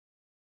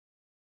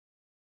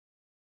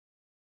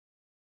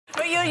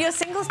your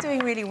single's doing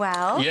really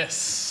well.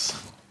 Yes.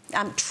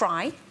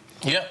 Try.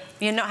 Yeah.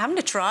 You're not having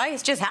to try,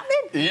 it's just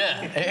happening.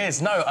 Yeah, it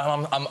is. No,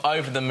 I'm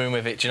over the moon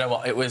with it. Do you know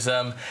what? It was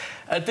a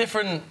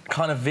different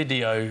kind of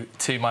video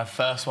to my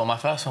first one. My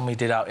first one we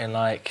did out in,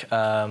 like,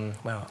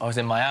 well, I was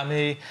in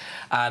Miami,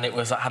 and it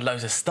was, I had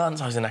loads of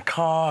stunts. I was in a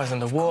car, I was in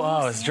the water,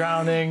 I was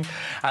drowning.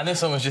 And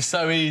this one was just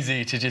so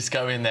easy to just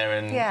go in there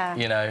and,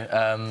 you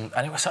know,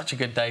 and it was such a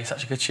good day,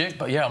 such a good shoot.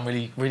 But, yeah, I'm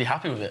really, really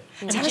happy with it.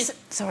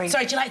 Sorry, do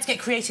you like to get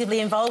creatively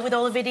involved with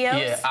all the videos?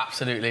 Yeah,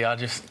 absolutely.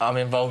 I'm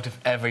involved with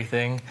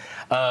everything.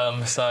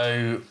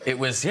 So it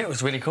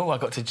was really cool. I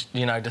got to,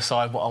 you know,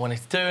 decide what I wanted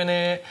to do in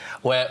it,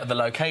 where the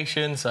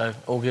location, so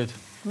all good.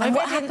 And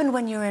what happened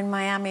when you were in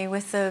Miami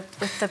with the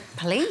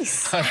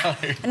police?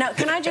 Now,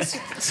 can I just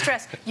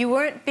stress, you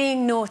weren't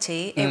being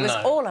naughty, it was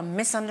all a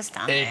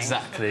misunderstanding.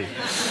 Exactly.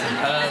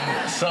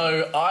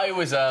 So I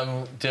was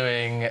I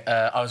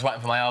was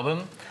writing for my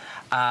album,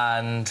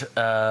 and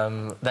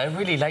they're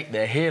really late.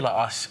 They're here,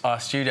 like our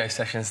studio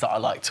sessions start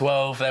at like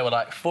 12. They were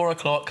like 4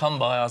 o'clock, come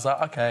by. I was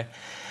like, OK.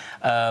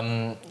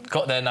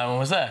 Got there, no one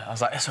was there. I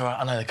was like, it's all right,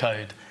 I know the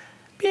code.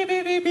 Beep,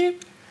 beep, beep,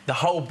 beep. The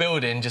whole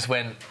building just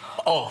went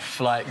off,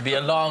 like, the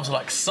alarms were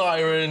like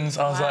sirens.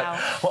 I was like,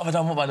 what have I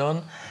done, what have I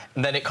done?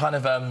 And then it kind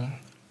of,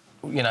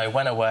 you know,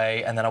 went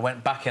away, and then I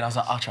went back in, I was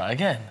like, I'll try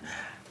again.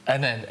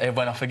 And then it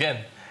went off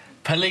again.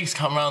 Police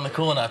come round the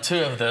corner,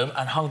 2 of them,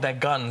 and hung their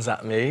guns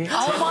at me.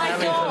 Oh, my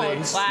God!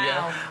 Police. Wow.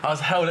 Yeah. I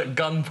was held at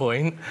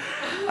gunpoint,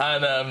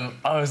 and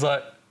I was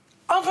like,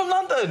 I'm from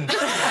London!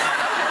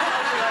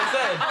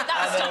 Oh,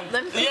 that stopped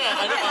them. Yeah,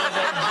 I know. I was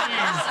like,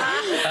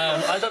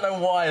 jeez. I don't know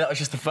why, that was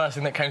just the first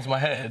thing that came to my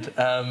head.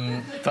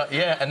 But,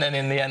 yeah, and then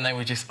in the end, they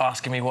were just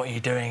asking me, what are you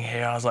doing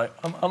here? I was like,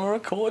 I'm a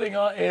recording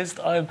artist.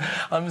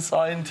 I'm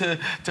signed to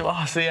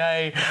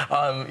RCA.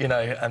 You know,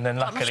 and then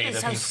luckily... That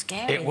must be so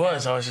scary. It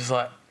was. I was just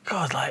like,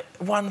 God, like,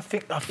 a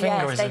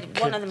finger is a...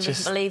 one of them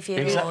just believe you.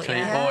 Exactly.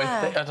 Or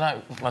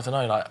if I don't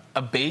know, like,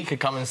 a bee could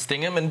come and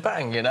sting him and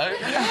bang, you know? Who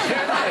knows?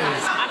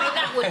 I mean,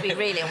 that would be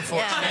really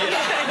unfortunate.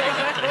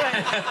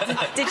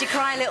 Did you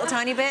cry a little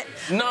tiny bit?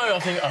 No, I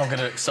think I'm going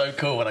to look so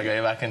cool when I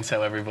go back and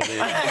tell everybody.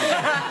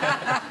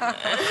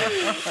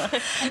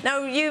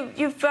 No,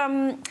 you've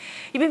been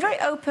very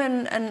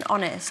open and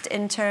honest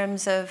in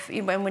terms of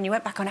when you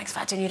went back on X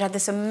Factor and you'd had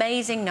this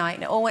amazing night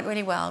and it all went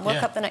really well and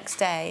woke up the next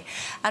day,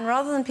 and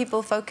rather than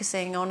people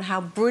focusing on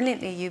how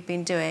brilliantly you've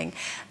been doing,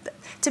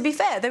 to be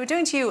fair, they were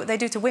doing to you what they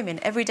do to women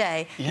every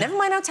day. Never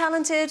mind how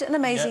talented and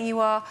amazing you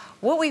are,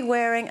 what we're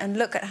wearing, and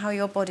look at how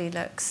your body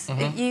looks.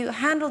 You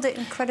handled it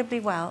incredibly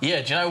well.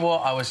 Yeah, do you know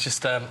what? I was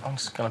just... I'm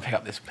just going to pick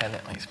up this pen.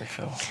 It makes me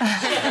feel...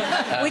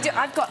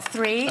 I've got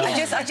 3.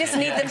 I just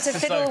need them to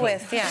fiddle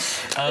with,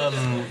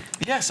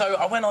 yeah, so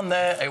I went on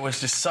there. It was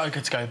just so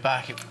good to go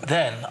back.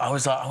 Then I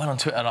was like, I went on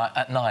Twitter like,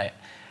 at night,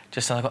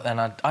 just as I got there,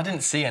 and I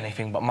didn't see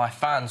anything, but my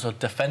fans were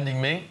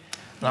defending me.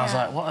 And I was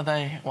like, what are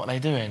they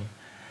doing?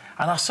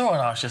 And I saw it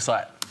and I was just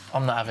like,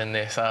 I'm not having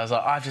this. I was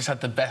like, I've just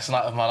had the best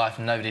night of my life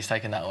and nobody's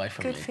taken that away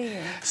from me. Good for you.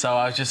 So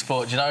I just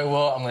thought, do you know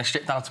what? I'm going to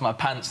strip down to my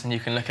pants and you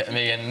can look at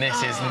me and this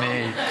is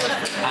me.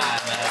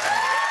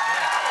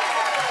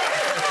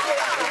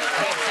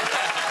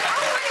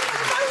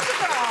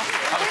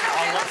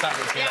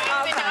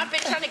 I've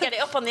been trying to get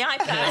it up on the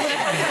iPad.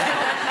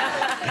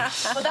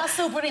 But that's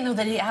so brilliant, though,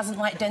 that it hasn't,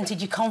 like,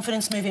 dented your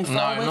confidence moving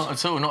forward. No, not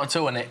at all, not at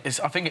all. And I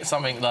think it's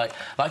something like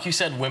you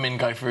said, women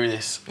go through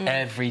this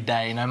every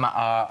day, no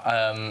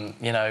matter,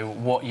 you know,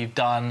 what you've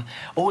done,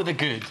 or the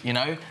good, you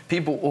know?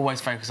 People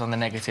always focus on the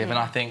negative, and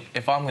I think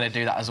if I'm going to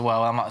do that as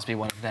well, I might as well be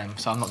one of them,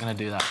 so I'm not going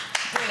to do that.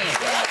 Brilliant.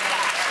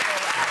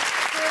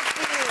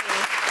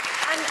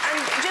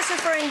 And just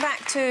referring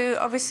back to,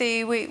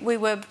 obviously, we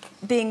were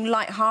being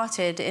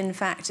light-hearted, in the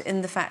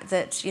fact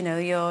that, you know,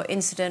 your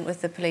incident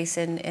with the police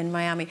in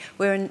Miami,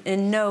 we're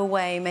in no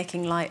way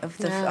making light of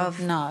the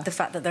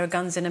fact that there are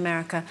guns in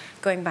America,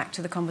 going back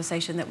to the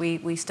conversation that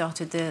we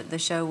started the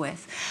show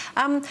with.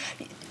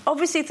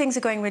 Obviously, things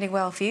are going really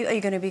well for you. Are you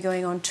going to be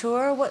going on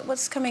tour?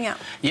 What's coming up?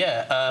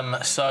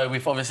 Yeah, so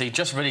we've obviously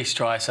just released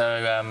Try,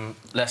 so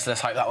let's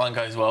hope that one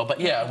goes well. But,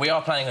 yeah, we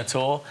are planning a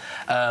tour,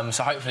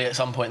 so hopefully at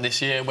some point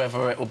this year,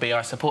 whether it will be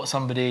I support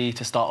somebody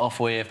to start off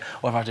with,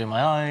 or if I do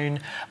my own,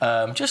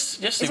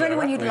 just Is there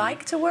anyone you'd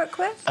like to work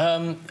with?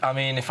 I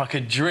mean, if I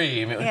could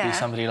dream, it would be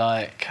somebody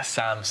like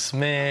Sam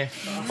Smith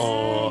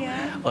or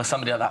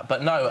somebody like that.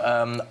 But no,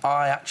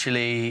 I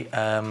actually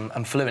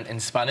am fluent in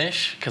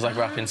Spanish because I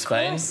grew up in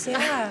Spain.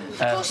 Of course,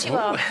 of course you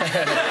are.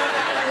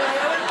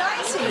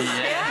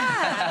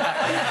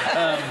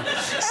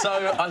 So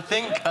I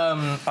think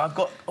I've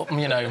got,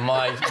 you know,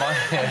 my...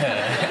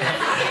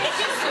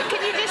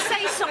 Can you just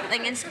say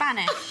something in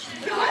Spanish?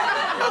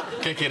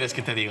 ¿Qué quieres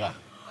que te diga?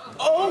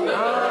 Oh!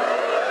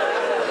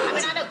 I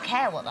mean, I don't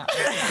care what that is.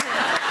 Do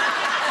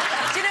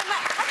you know,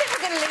 Matt, I think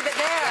we're going to leave it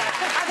there.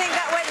 I think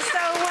that went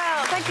so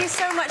well. Thank you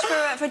so much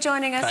for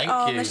joining us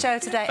on the show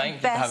today. Thank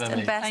you for having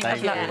me. Best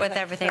of luck with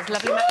everything.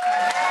 Lovely, Matt.